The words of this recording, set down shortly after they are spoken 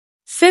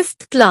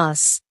5th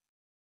Class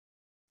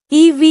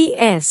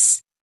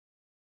EVS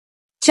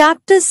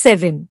Chapter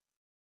 7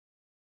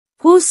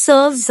 Who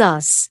serves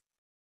us?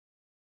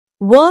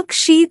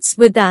 Worksheets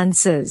with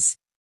answers.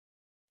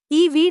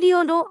 ఈ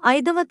వీడియోలో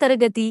 5వ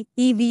తరగతి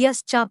EVS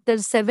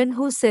chapter 7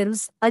 Who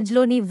serves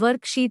అజ్లోని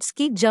worksheets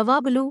కి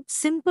జవాబులు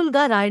సింపుల్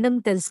గా రాయడం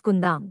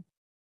తెలుసుకుందాం.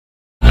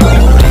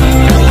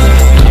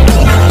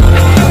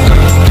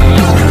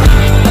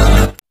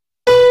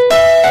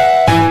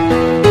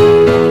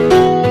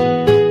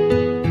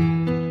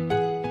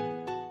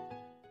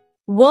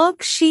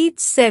 Worksheet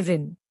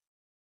 7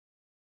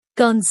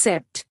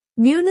 Concept,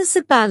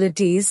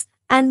 Municipalities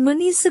and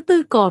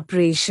Municipal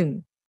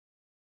Corporation.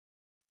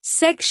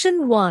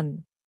 Section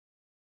 1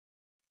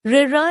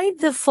 Rewrite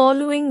the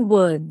following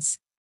words.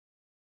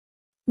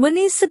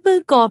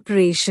 Municipal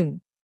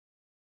Corporation.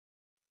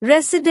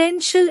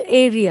 Residential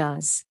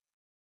areas.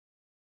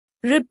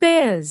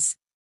 Repairs.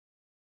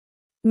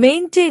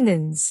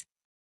 Maintenance.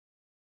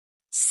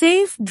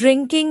 Safe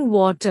drinking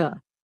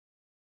water.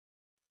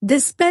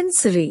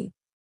 Dispensary.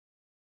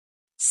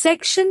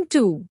 Section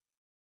 2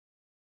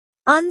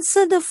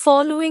 Answer the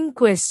following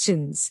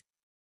questions.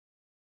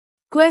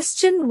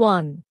 Question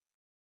 1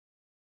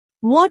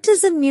 What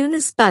is a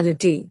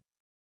municipality?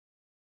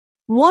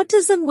 What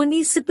is a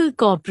municipal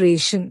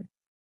corporation?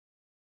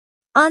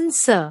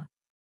 Answer.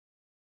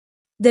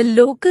 The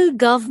local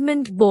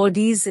government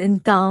bodies in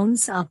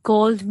towns are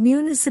called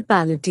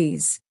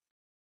municipalities.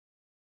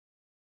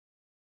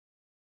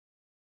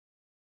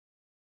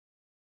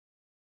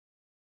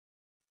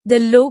 The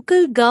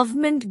local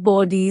government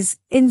bodies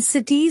in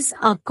cities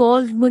are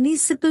called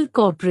municipal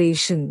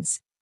corporations.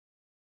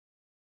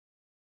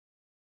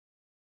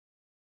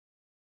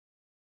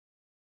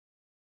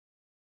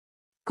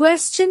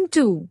 Question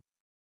 2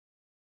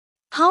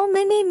 How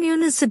many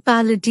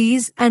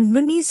municipalities and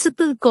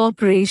municipal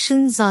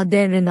corporations are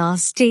there in our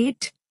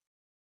state?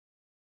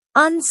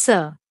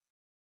 Answer.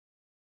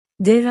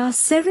 There are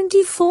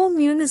 74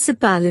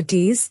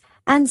 municipalities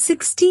and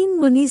 16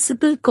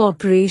 municipal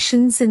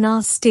corporations in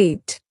our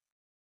state.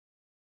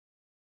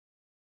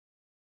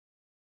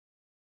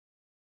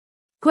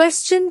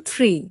 Question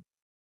 3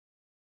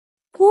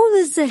 Who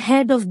is the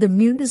head of the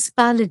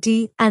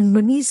municipality and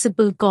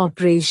municipal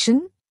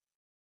corporation?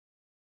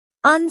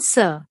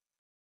 Answer.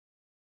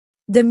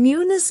 The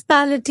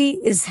municipality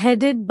is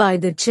headed by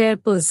the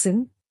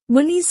chairperson,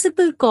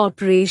 municipal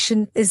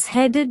corporation is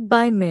headed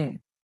by mayor.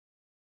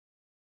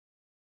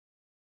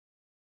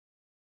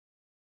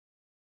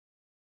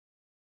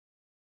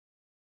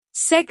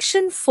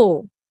 Section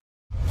 4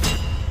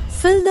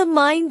 Fill the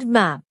mind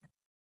map.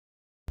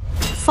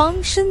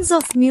 Functions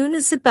of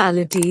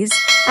municipalities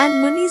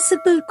and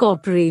municipal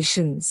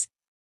corporations.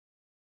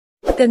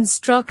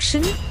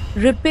 Construction,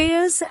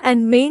 repairs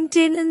and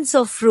maintenance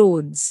of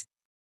roads.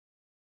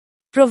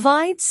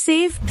 Provide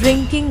safe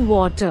drinking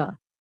water.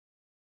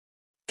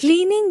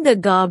 Cleaning the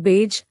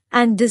garbage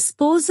and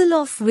disposal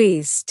of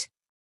waste.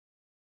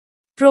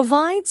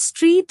 Provide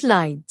street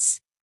lights.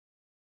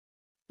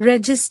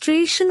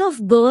 Registration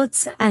of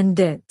births and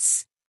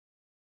deaths.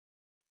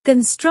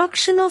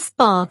 Construction of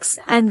parks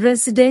and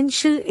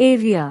residential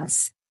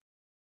areas.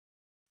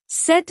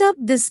 Set up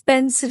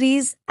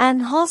dispensaries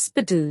and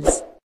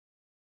hospitals.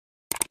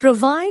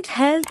 Provide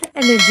health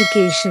and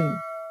education.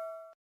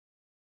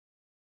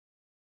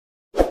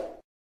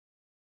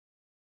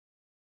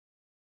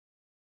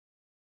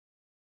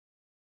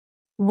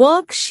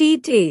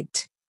 Worksheet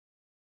 8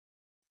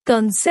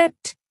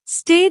 Concept,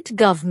 State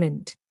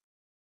Government.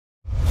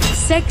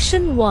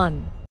 Section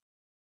 1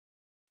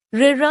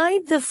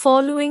 Rewrite the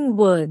following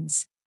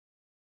words.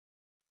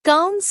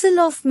 Council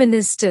of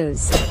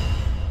Ministers.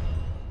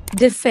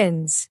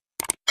 Defense.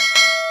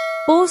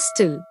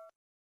 Postal.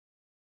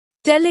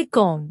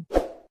 Telecom.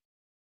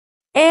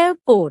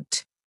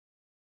 Airport.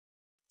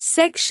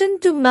 Section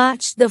to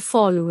match the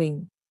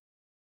following.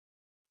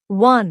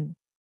 1.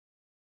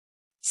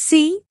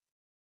 C.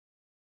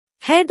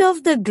 Head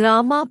of the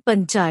Grama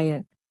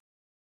Panchayat.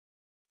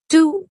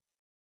 2.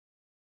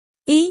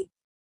 E.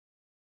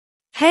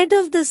 Head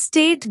of the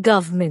state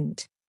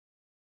government.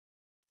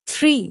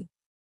 3.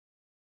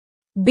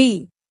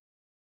 B.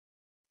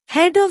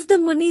 Head of the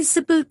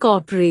municipal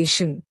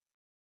corporation.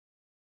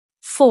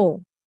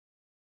 4.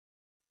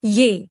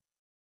 A.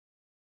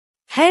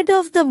 Head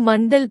of the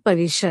Mandal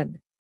Parishad.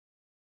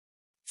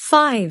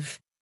 5.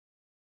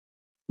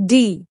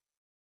 D.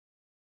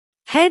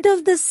 Head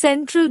of the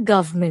central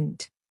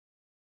government.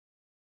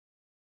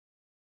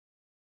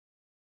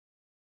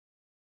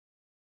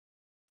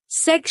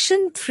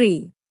 Section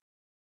 3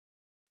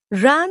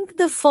 Rank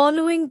the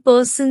following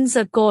persons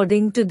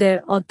according to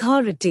their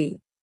authority.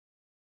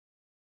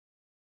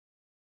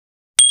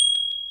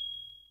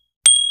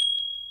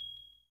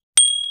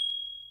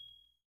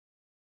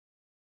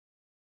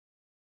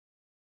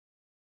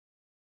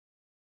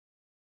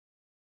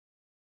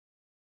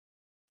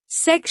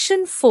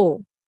 Section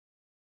 4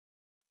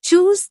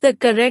 Choose the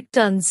correct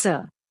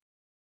answer.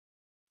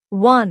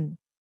 1.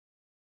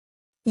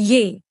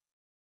 A.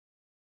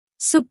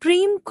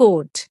 Supreme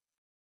Court.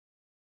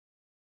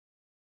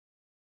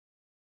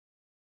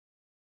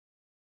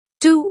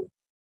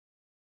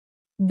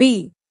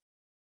 B.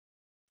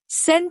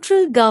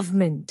 Central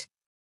government.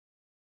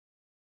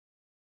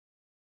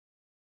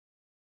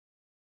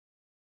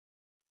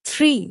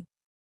 3.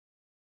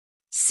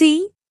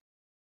 C.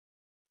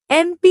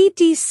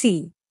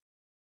 MPTC.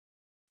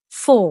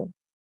 4.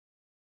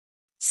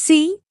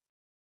 C.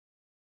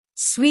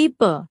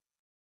 Sweeper.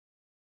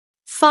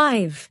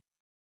 5.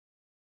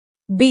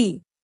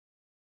 B.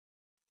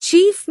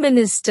 Chief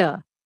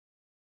Minister.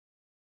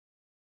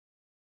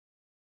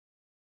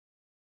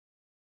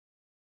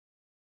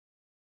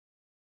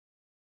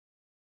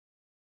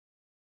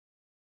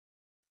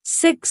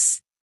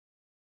 6.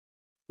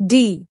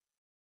 D.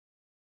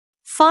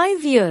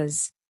 5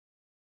 years.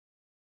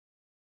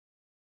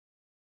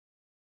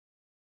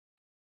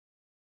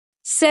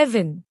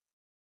 7.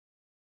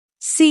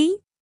 C.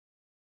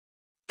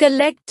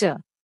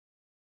 Collector.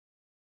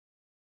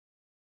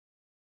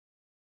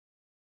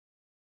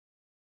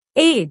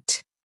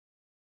 8.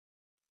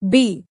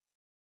 B.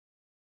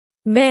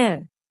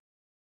 Mayor.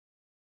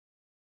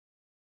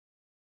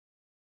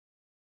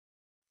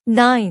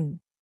 9.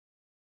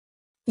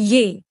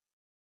 Ye.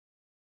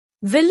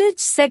 Village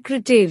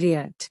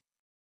Secretariat.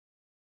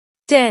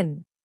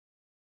 10.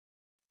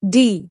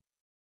 D.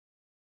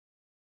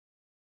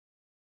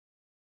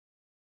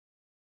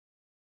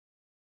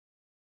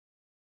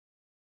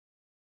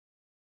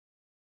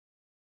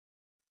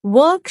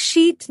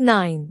 Worksheet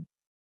 9.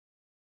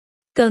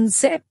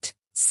 Concept: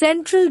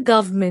 Central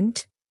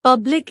Government,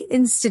 Public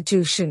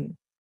Institution.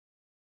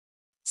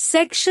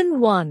 Section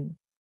 1.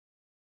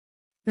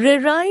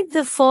 Rewrite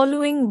the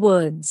following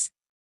words: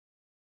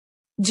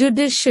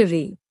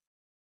 Judiciary,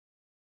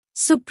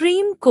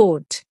 Supreme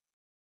Court,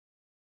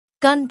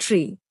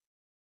 Country,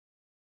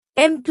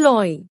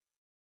 Employee,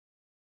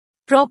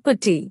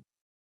 Property,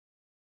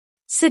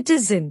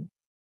 Citizen.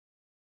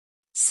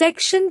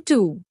 Section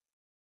 2.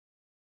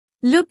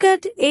 Look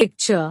at a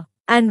picture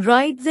and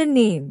write the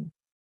name.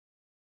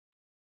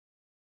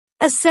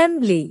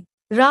 Assembly,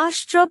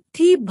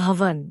 Rashtrapati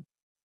Bhavan.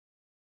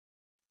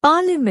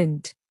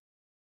 Parliament.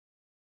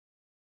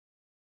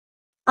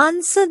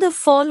 Answer the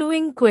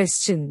following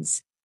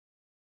questions.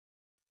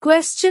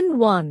 Question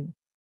 1.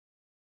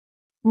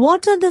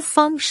 What are the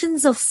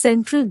functions of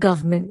central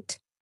government?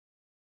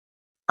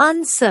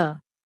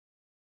 Answer.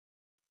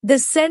 The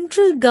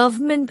central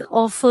government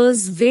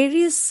offers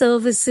various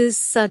services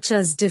such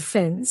as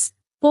defense,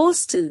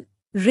 postal,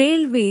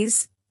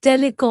 railways,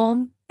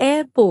 telecom,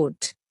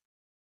 airport.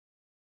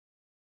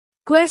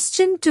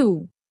 Question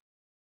 2.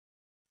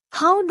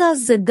 How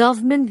does the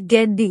government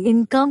get the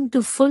income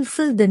to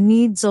fulfill the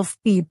needs of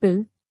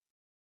people?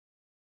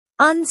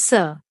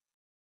 Answer.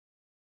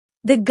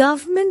 The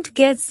government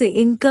gets the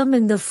income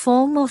in the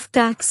form of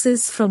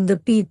taxes from the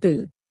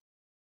people.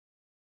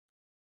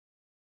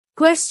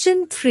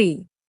 Question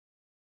 3.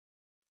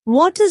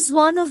 What is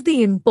one of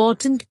the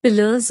important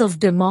pillars of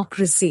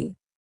democracy?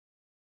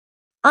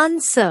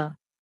 Answer.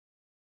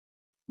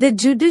 The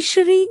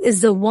judiciary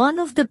is one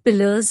of the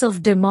pillars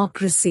of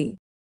democracy.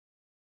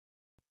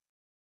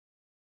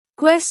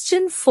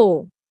 Question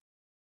 4.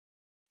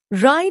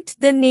 Write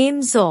the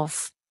names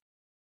of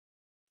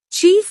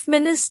Chief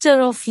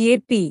Minister of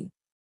AP,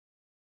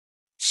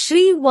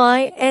 Shri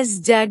Y.S.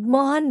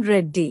 Jagmohan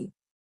Reddy.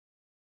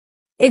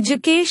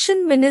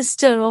 Education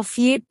Minister of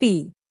AP,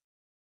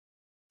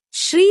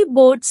 Shri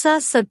Botsa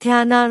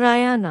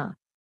Satyanarayana.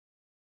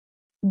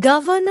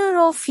 Governor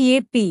of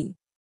AP,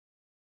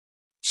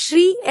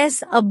 Shri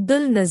S.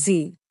 Abdul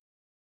Nazir.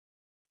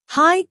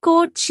 High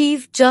Court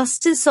Chief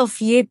Justice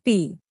of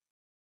AP,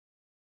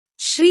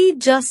 Shri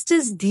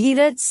Justice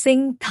Dheeraj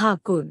Singh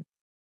Thakur.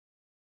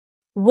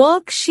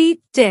 Worksheet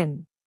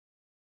 10.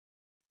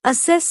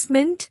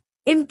 Assessment: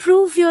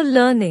 Improve your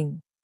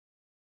learning.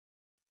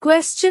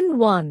 Question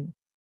 1.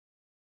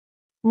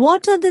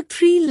 What are the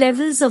 3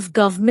 levels of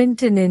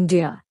government in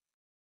India?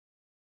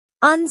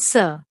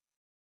 Answer.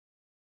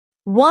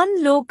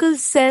 1. Local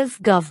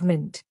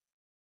self-government.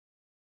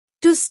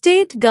 2.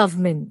 State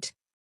government.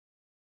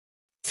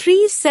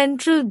 3.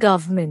 Central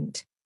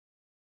government.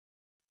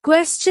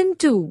 Question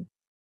 2.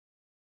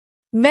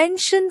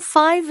 Mention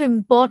 5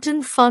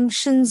 important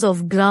functions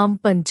of Gram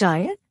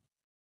Panchayat.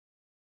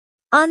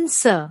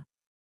 Answer.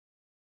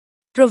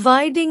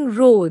 Providing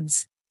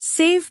roads,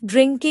 safe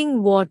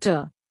drinking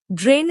water,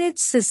 drainage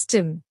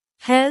system,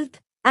 health,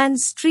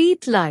 and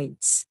street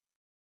lights.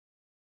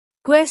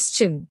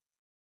 Question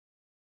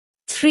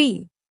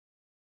 3.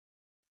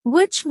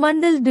 Which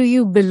mandal do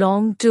you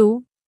belong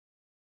to?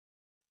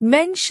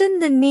 Mention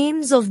the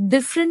names of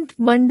different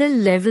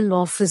mandal level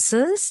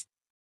officers.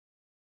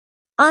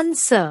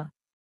 Answer.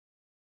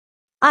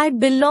 I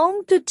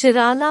belong to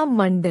Tirala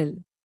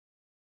Mandal.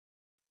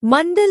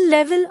 Mandal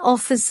level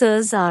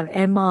officers are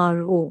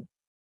MRO,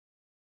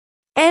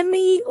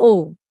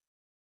 MEO,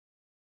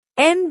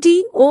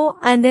 MDO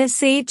and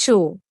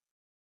SHO.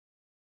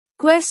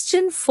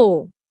 Question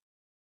 4.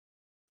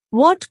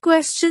 What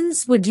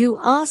questions would you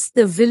ask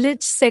the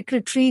village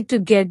secretary to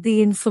get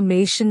the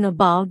information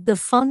about the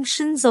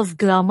functions of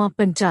Grama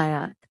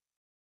Panchayat?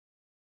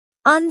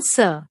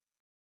 Answer.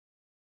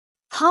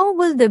 How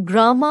will the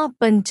Grama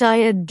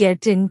Panchayat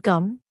get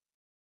income?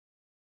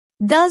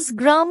 Does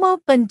Grama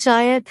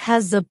Panchayat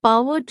has the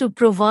power to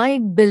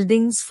provide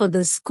buildings for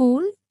the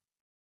school?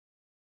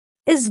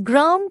 Is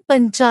Gram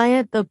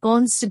Panchayat a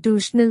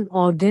constitutional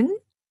organ?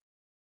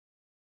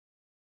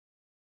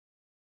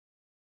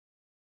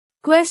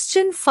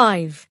 Question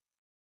 5.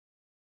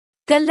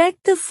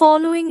 Collect the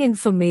following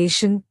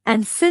information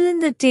and fill in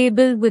the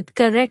table with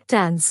correct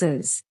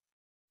answers.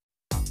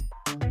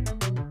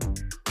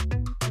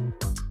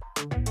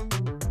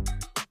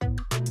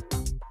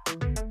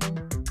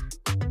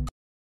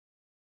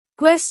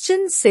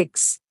 Question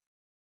 6.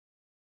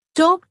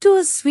 Talk to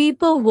a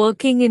sweeper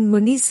working in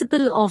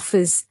municipal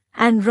office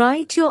and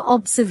write your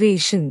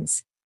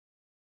observations.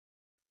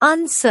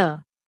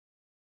 Answer.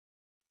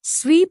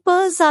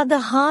 Sweepers are the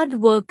hard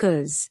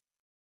workers.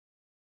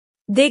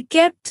 They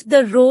kept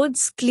the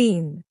roads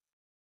clean.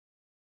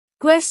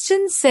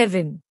 Question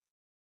 7.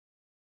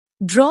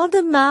 Draw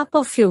the map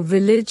of your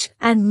village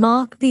and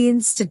mark the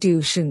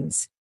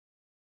institutions.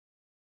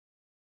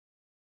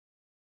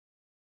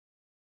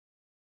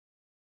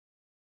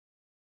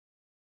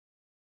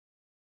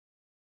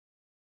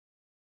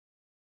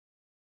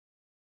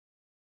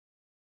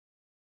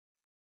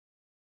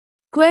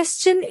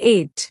 Question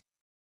 8.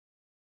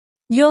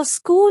 Your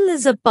school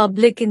is a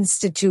public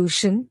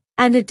institution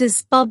and it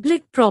is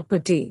public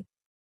property.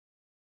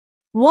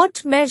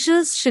 What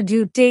measures should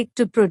you take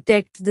to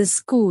protect the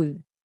school?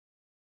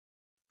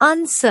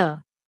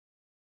 Answer.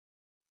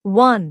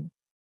 1.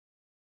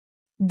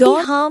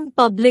 Don't harm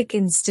public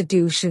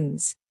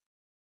institutions.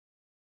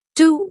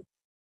 2.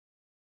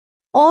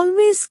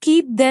 Always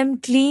keep them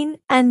clean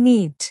and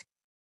neat.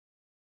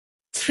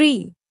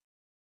 3.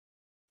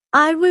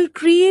 I will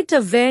create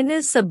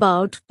awareness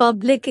about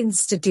public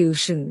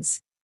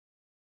institutions.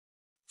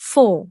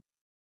 4.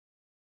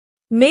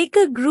 Make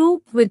a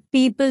group with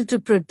people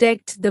to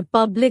protect the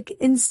public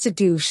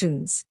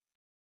institutions.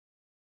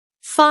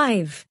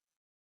 5.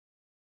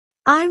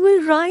 I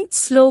will write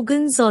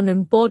slogans on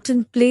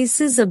important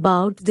places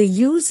about the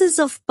uses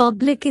of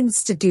public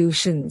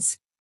institutions.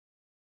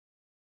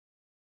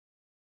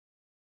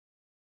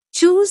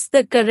 Choose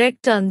the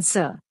correct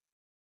answer.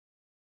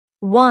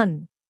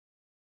 1.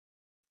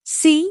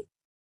 C.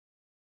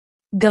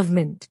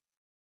 Government.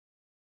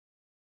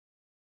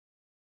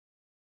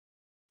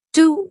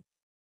 2.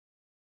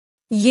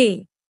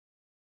 Ye.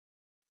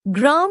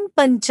 Gram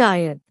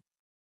Panchayat.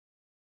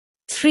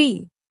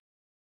 3.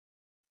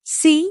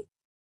 C.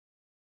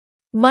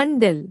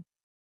 Mandal.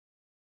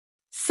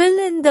 Fill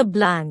in the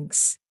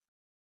blanks.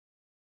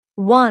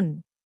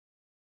 1.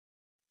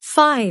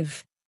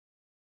 5.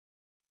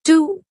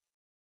 2.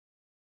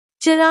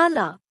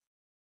 Chirala.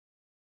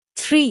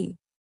 3.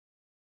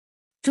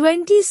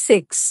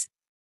 26.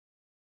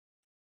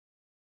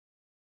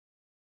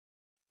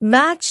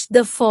 Match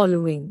the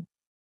following.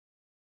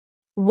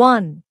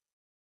 1.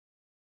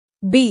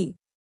 B.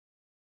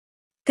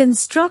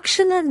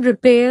 Construction and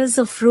repairs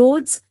of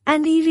roads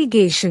and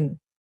irrigation.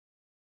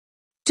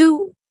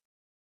 2.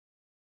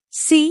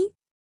 C.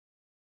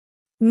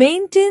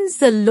 Maintains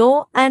the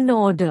law and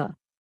order.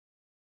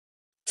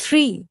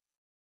 3.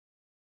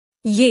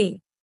 Ye.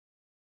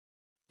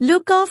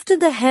 Look after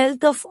the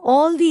health of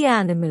all the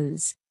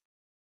animals.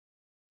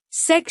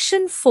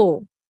 Section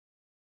 4.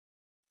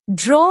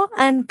 Draw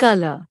and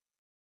color.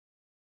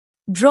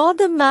 Draw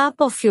the map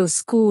of your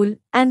school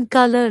and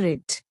color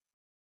it.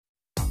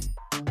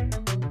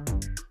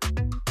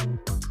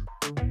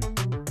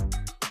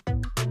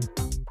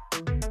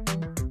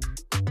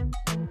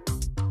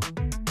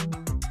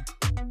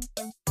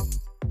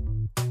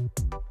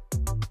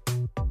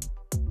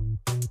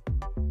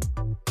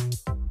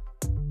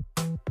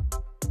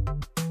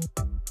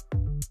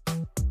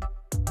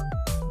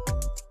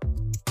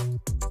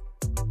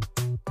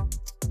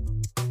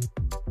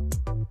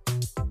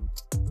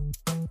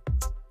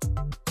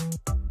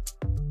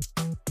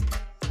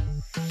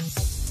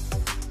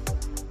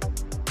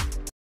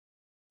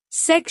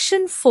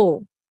 Section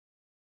 4.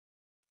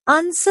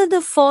 Answer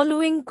the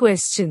following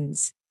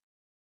questions.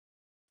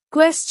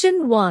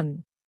 Question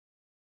 1.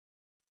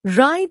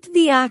 Write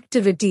the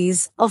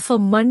activities of a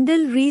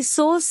Mandal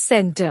Resource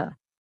Center.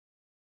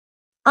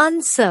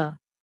 Answer.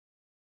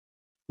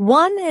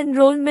 1.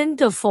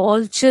 Enrollment of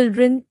all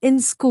children in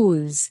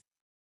schools.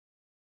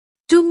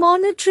 2.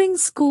 Monitoring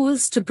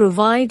schools to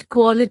provide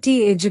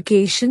quality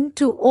education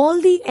to all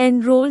the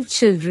enrolled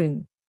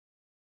children.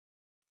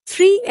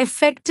 3.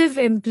 Effective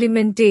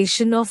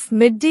implementation of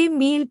midday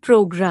meal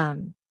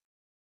program.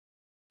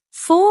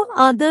 4.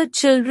 Other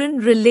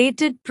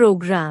children-related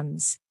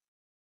programs.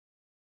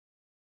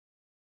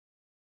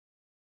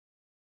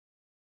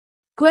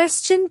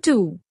 Question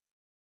 2.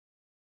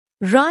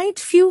 Write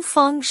few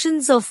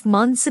functions of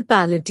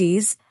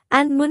municipalities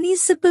and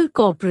municipal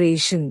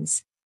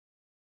corporations.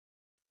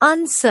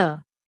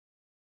 Answer.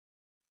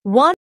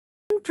 1.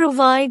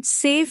 Provide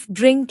safe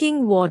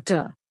drinking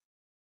water.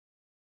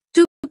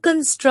 2.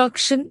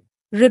 Construction,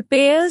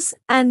 repairs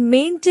and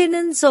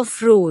maintenance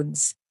of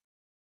roads.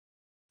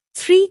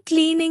 3.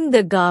 Cleaning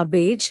the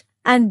garbage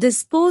and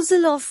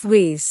disposal of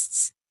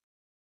wastes.